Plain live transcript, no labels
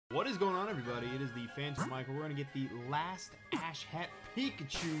What is going on, everybody? It is the Phantom Michael. We're going to get the last Ash Hat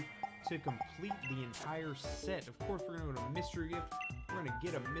Pikachu to complete the entire set. Of course, we're going to go to mystery gift. We're going to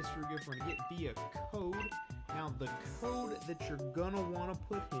get a mystery gift. We're going to get via code. Now, the code that you're going to want to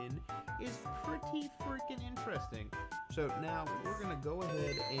put in is pretty freaking interesting. So now we're going to go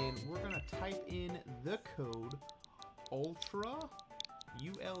ahead and we're going to type in the code Ultra,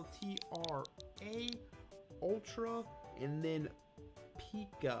 U-L-T-R-A, Ultra, and then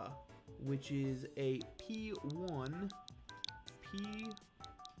Pika, which is a P1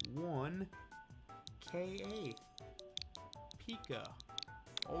 K-A. Pika.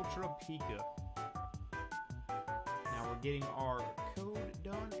 Ultra Pika. Now we're getting our code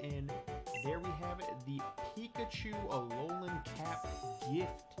done, and there we have it, the Pikachu Alolan Hat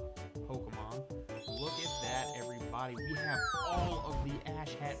gift Pokemon. Look at that, everybody. We have all of the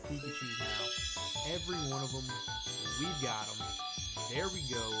Ash Hat Pikachus now. Every one of them, we've got them. There we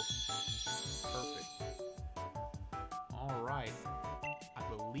go. Perfect. Alright. I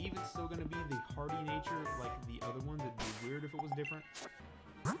believe it's still going to be the hardy nature like the other ones. It'd be weird if it was different.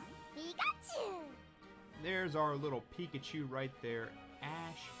 Pikachu! There's our little Pikachu right there.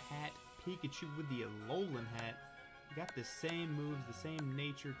 Ash Hat Pikachu with the Alolan Hat. You got the same moves, the same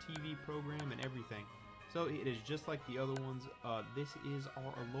nature, TV program, and everything. So it is just like the other ones. This is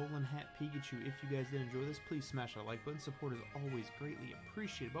our Alolan Hat Pikachu. If you guys did enjoy this, please smash that like button. Support is always greatly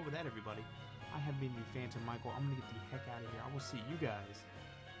appreciated. But with that, everybody, I have been the Phantom Michael. I'm going to get the heck out of here. I will see you guys